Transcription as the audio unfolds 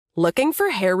Looking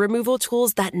for hair removal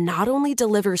tools that not only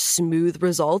deliver smooth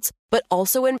results, but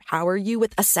also empower you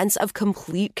with a sense of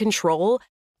complete control?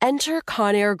 Enter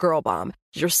Conair Girl Bomb,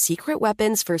 your secret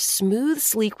weapons for smooth,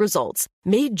 sleek results,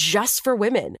 made just for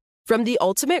women. From the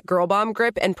ultimate Girl Bomb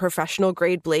grip and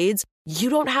professional-grade blades, you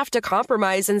don't have to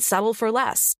compromise and settle for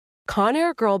less.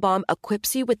 Conair Girl Bomb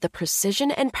equips you with the precision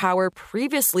and power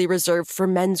previously reserved for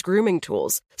men's grooming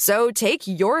tools. So take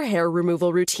your hair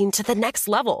removal routine to the next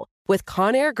level with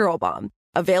Conair Girl Bomb.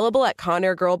 Available at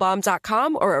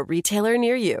ConairGirlBomb.com or a retailer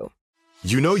near you.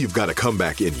 You know you've got a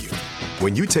comeback in you.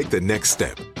 When you take the next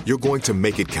step, you're going to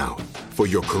make it count. For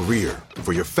your career,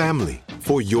 for your family,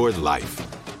 for your life.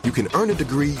 You can earn a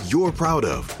degree you're proud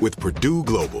of with Purdue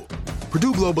Global.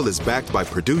 Purdue Global is backed by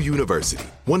Purdue University,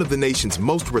 one of the nation's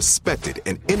most respected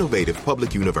and innovative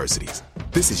public universities.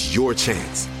 This is your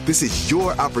chance. This is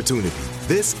your opportunity.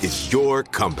 This is your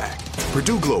comeback.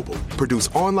 Purdue Global, Purdue's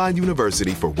online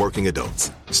university for working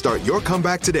adults. Start your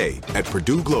comeback today at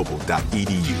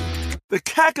purdueglobal.edu. The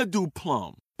Kakadu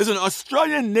plum is an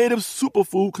Australian native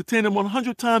superfood containing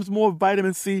 100 times more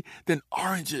vitamin C than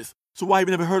oranges. So why have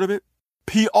you never heard of it?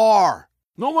 PR.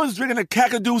 No one's drinking a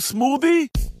Kakadu smoothie?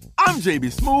 I'm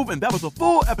JB Smoove, and that was a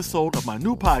full episode of my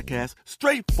new podcast,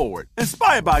 Straightforward,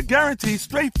 inspired by guaranteed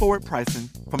straightforward pricing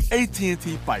from AT&T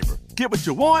Fiber. Get what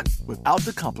you want without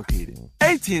the complicated.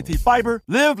 AT&T Fiber,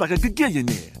 live like a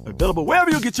gigillionaire. Available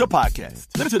wherever you get your podcasts.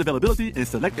 Limited availability in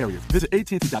select areas. Visit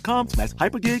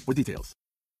AT&T.com/hypergig for details.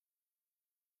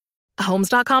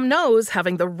 Homes.com knows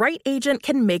having the right agent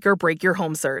can make or break your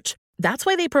home search. That's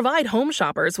why they provide home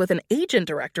shoppers with an agent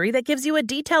directory that gives you a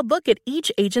detailed look at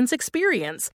each agent's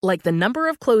experience, like the number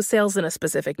of closed sales in a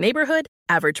specific neighborhood,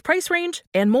 average price range,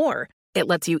 and more. It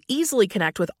lets you easily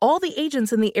connect with all the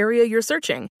agents in the area you're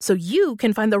searching, so you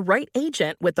can find the right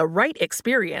agent with the right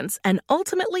experience and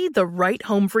ultimately the right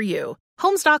home for you.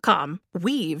 Homes.com.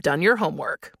 We've done your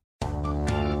homework.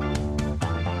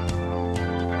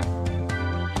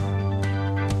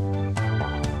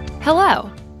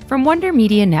 Hello. From Wonder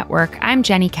Media Network, I'm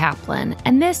Jenny Kaplan,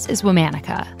 and this is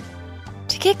Womanica.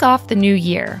 To kick off the new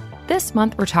year, this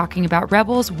month we're talking about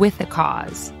rebels with a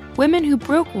cause, women who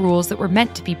broke rules that were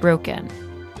meant to be broken.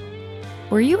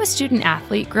 Were you a student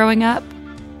athlete growing up?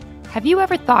 Have you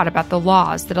ever thought about the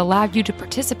laws that allowed you to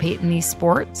participate in these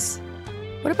sports?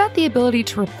 What about the ability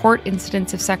to report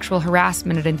incidents of sexual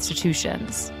harassment at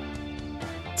institutions?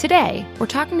 Today, we're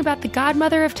talking about the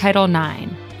godmother of Title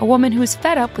IX, a woman who was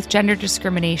fed up with gender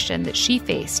discrimination that she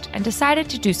faced and decided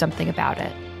to do something about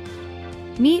it.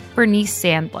 Meet Bernice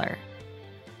Sandler.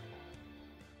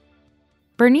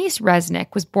 Bernice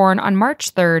Resnick was born on March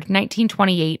 3,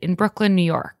 1928 in Brooklyn, New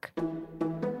York.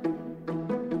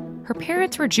 Her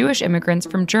parents were Jewish immigrants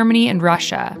from Germany and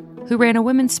Russia who ran a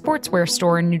women's sportswear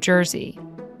store in New Jersey.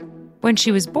 When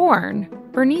she was born,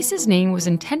 Bernice's name was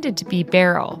intended to be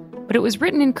Beryl, but it was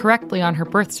written incorrectly on her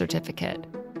birth certificate.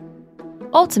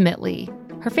 Ultimately,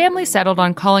 her family settled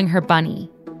on calling her Bunny.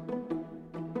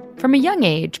 From a young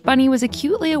age, Bunny was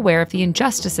acutely aware of the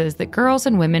injustices that girls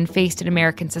and women faced in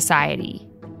American society.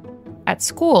 At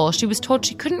school, she was told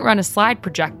she couldn't run a slide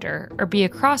projector or be a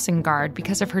crossing guard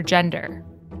because of her gender.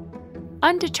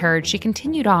 Undeterred, she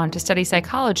continued on to study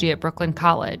psychology at Brooklyn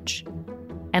College,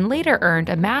 and later earned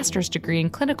a master's degree in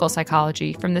clinical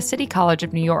psychology from the City College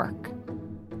of New York.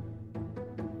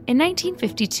 In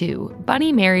 1952,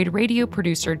 Bunny married radio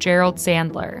producer Gerald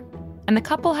Sandler, and the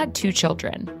couple had 2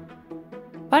 children.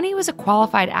 Bunny was a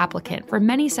qualified applicant for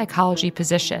many psychology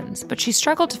positions, but she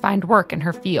struggled to find work in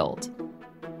her field.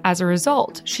 As a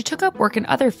result, she took up work in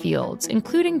other fields,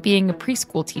 including being a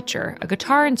preschool teacher, a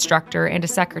guitar instructor, and a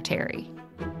secretary.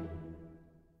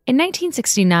 In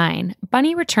 1969,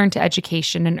 Bunny returned to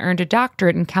education and earned a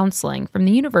doctorate in counseling from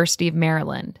the University of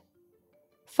Maryland.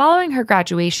 Following her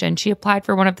graduation, she applied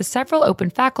for one of the several open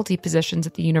faculty positions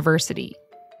at the university.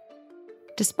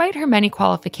 Despite her many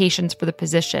qualifications for the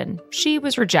position, she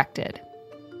was rejected.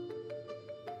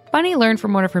 Bunny learned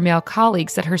from one of her male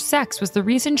colleagues that her sex was the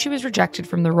reason she was rejected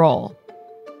from the role.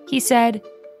 He said,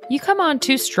 "You come on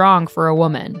too strong for a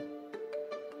woman."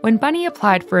 When Bunny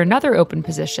applied for another open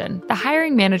position, the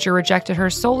hiring manager rejected her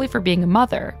solely for being a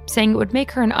mother, saying it would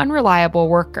make her an unreliable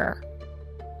worker.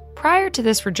 Prior to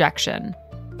this rejection,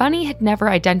 Bunny had never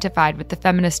identified with the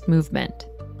feminist movement.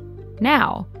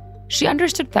 Now, she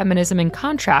understood feminism in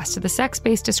contrast to the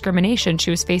sex-based discrimination she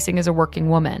was facing as a working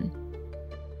woman.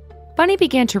 Bunny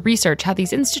began to research how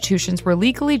these institutions were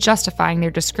legally justifying their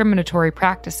discriminatory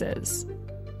practices.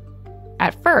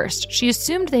 At first, she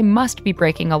assumed they must be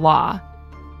breaking a law.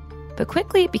 But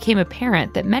quickly it became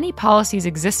apparent that many policies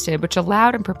existed which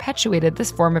allowed and perpetuated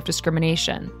this form of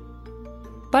discrimination.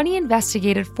 Bunny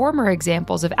investigated former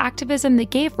examples of activism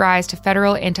that gave rise to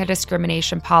federal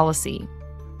anti-discrimination policy.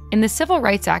 In the Civil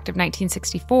Rights Act of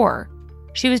 1964,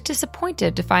 she was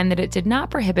disappointed to find that it did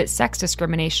not prohibit sex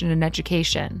discrimination in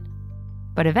education.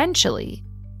 But eventually,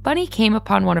 Bunny came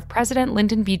upon one of President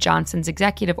Lyndon B. Johnson's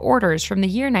executive orders from the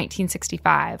year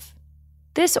 1965.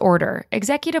 This order,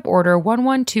 Executive Order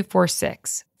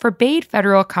 11246, forbade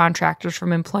federal contractors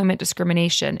from employment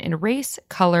discrimination in race,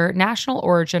 color, national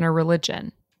origin, or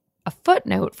religion. A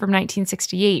footnote from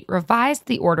 1968 revised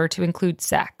the order to include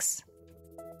sex.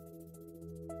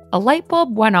 A light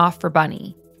bulb went off for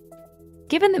Bunny.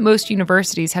 Given that most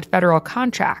universities had federal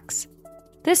contracts,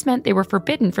 this meant they were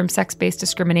forbidden from sex-based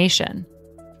discrimination.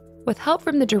 With help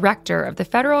from the director of the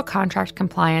Federal Contract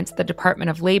Compliance at the Department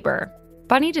of Labor,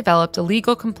 Bunny developed a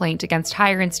legal complaint against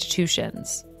higher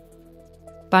institutions.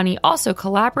 Bunny also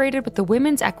collaborated with the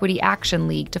Women's Equity Action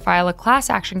League to file a class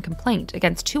action complaint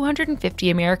against 250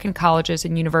 American colleges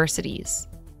and universities.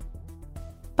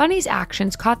 Bunny's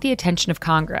actions caught the attention of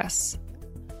Congress.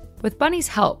 With Bunny's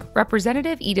help,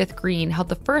 Representative Edith Green held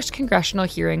the first congressional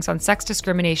hearings on sex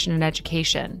discrimination in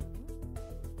education.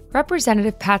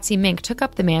 Representative Patsy Mink took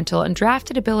up the mantle and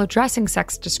drafted a bill addressing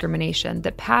sex discrimination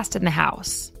that passed in the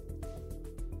House.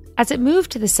 As it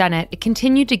moved to the Senate, it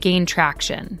continued to gain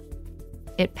traction.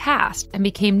 It passed and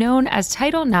became known as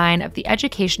Title IX of the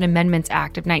Education Amendments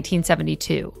Act of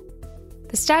 1972.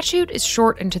 The statute is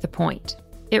short and to the point.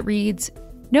 It reads,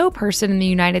 "No person in the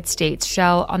United States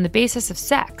shall, on the basis of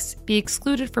sex, be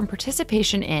excluded from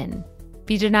participation in,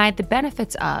 be denied the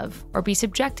benefits of, or be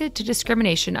subjected to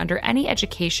discrimination under any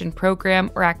education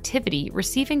program or activity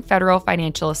receiving federal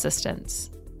financial assistance."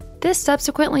 This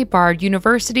subsequently barred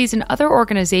universities and other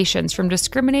organizations from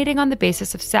discriminating on the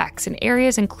basis of sex in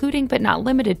areas including but not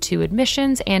limited to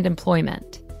admissions and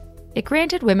employment. It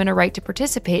granted women a right to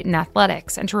participate in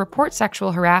athletics and to report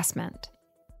sexual harassment.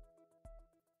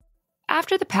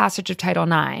 After the passage of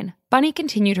Title IX, Bunny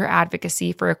continued her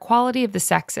advocacy for equality of the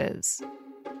sexes.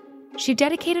 She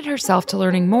dedicated herself to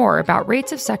learning more about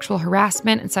rates of sexual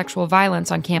harassment and sexual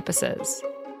violence on campuses,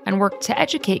 and worked to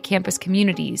educate campus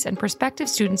communities and prospective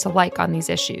students alike on these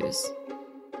issues.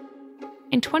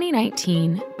 In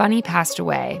 2019, Bunny passed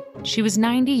away. She was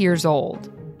 90 years old.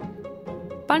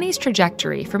 Bunny's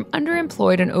trajectory from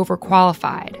underemployed and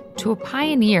overqualified to a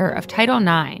pioneer of Title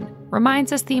IX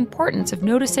reminds us the importance of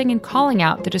noticing and calling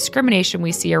out the discrimination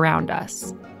we see around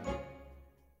us.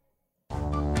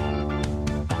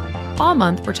 All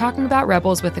month, we're talking about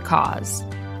rebels with a cause.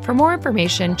 For more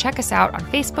information, check us out on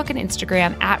Facebook and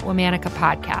Instagram at Womanica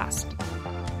Podcast.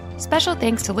 Special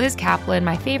thanks to Liz Kaplan,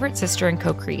 my favorite sister and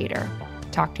co-creator.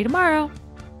 Talk to you tomorrow.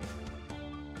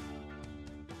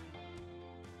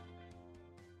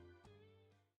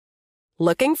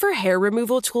 Looking for hair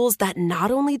removal tools that not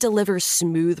only deliver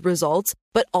smooth results,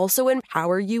 but also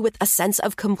empower you with a sense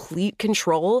of complete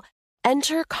control?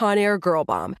 Enter Conair Girl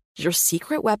Bomb, your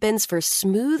secret weapons for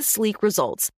smooth, sleek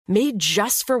results, made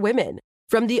just for women.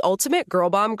 From the ultimate Girl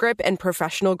Bomb grip and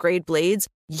professional-grade blades,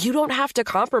 you don't have to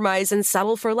compromise and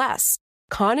settle for less.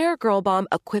 Conair Girl Bomb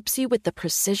equips you with the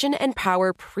precision and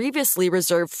power previously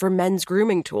reserved for men's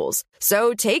grooming tools.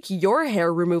 So take your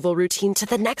hair removal routine to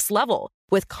the next level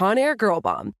with Conair Girl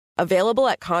Bomb. Available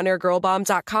at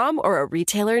ConairGirlBomb.com or a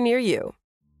retailer near you.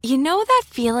 You know that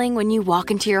feeling when you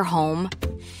walk into your home,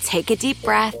 take a deep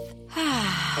breath,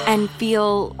 and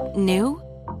feel new?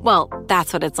 Well,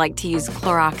 that's what it's like to use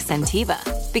Clorox Scentiva.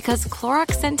 Because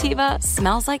Clorox Scentiva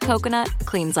smells like coconut,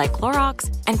 cleans like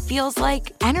Clorox, and feels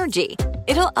like energy.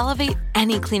 It'll elevate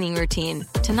any cleaning routine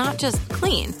to not just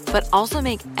clean, but also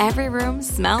make every room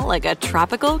smell like a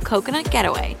tropical coconut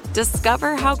getaway.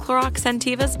 Discover how Clorox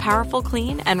Scentiva's powerful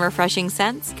clean and refreshing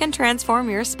scents can transform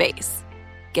your space.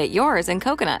 Get yours in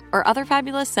coconut or other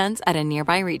fabulous scents at a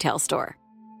nearby retail store.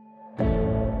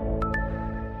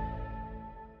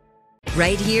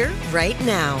 Right here, right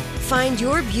now. Find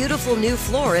your beautiful new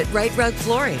floor at Rite Rug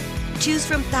Flooring. Choose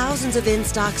from thousands of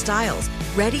in-stock styles,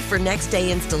 ready for next day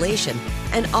installation,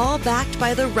 and all backed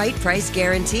by the right price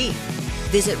guarantee.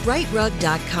 Visit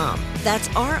riterug.com. That's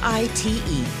RITERUG.com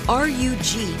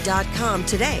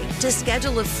today to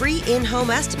schedule a free in-home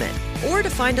estimate or to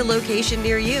find a location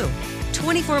near you.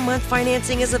 24-month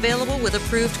financing is available with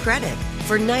approved credit.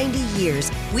 For 90 years,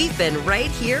 we've been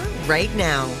right here, right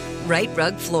now. Rite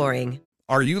Rug Flooring.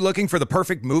 Are you looking for the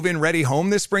perfect move-in ready home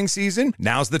this spring season?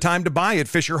 Now's the time to buy at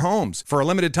Fisher Homes. For a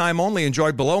limited time only,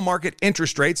 enjoy below-market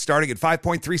interest rates starting at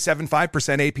 5.375%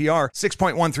 APR,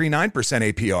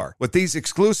 6.139% APR. With these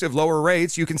exclusive lower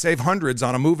rates, you can save hundreds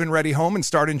on a move-in ready home and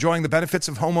start enjoying the benefits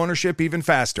of homeownership even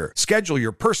faster. Schedule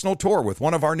your personal tour with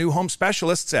one of our new home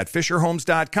specialists at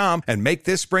FisherHomes.com and make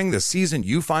this spring the season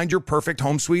you find your perfect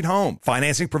home sweet home.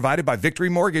 Financing provided by Victory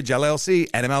Mortgage, LLC,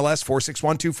 NMLS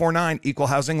 461249, Equal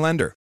Housing Lender.